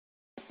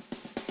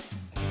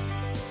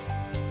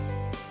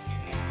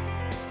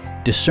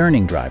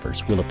Discerning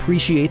drivers will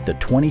appreciate the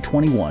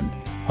 2021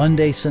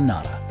 Hyundai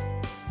Sonata.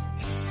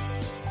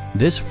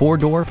 This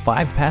four-door,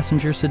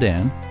 five-passenger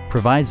sedan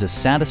provides a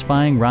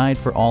satisfying ride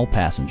for all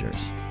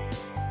passengers.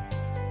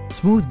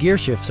 Smooth gear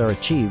shifts are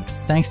achieved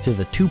thanks to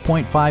the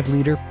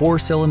 2.5-liter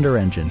four-cylinder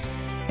engine,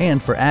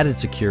 and for added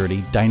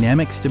security,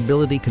 dynamic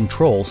stability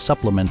control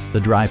supplements the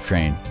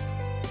drivetrain.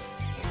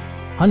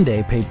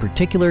 Hyundai paid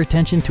particular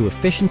attention to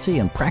efficiency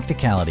and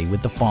practicality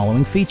with the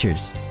following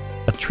features: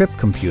 a trip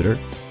computer,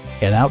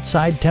 an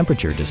outside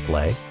temperature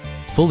display,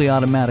 fully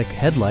automatic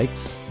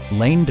headlights,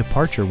 lane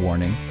departure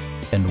warning,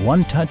 and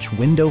one-touch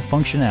window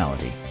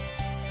functionality.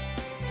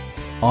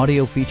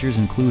 Audio features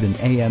include an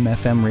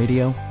AM/FM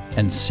radio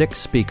and 6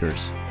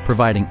 speakers,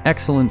 providing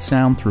excellent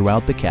sound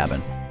throughout the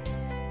cabin.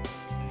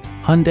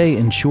 Hyundai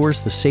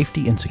ensures the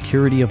safety and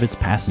security of its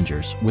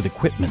passengers with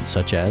equipment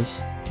such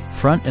as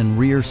front and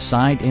rear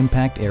side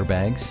impact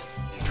airbags,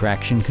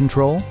 traction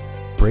control,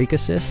 brake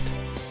assist,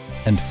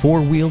 and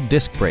 4-wheel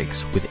disc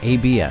brakes with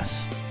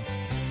ABS.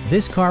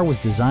 This car was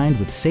designed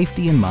with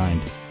safety in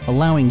mind,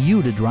 allowing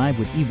you to drive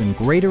with even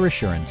greater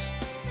assurance.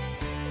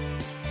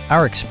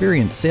 Our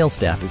experienced sales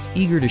staff is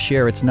eager to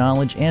share its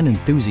knowledge and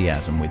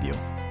enthusiasm with you.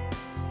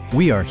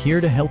 We are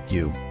here to help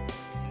you.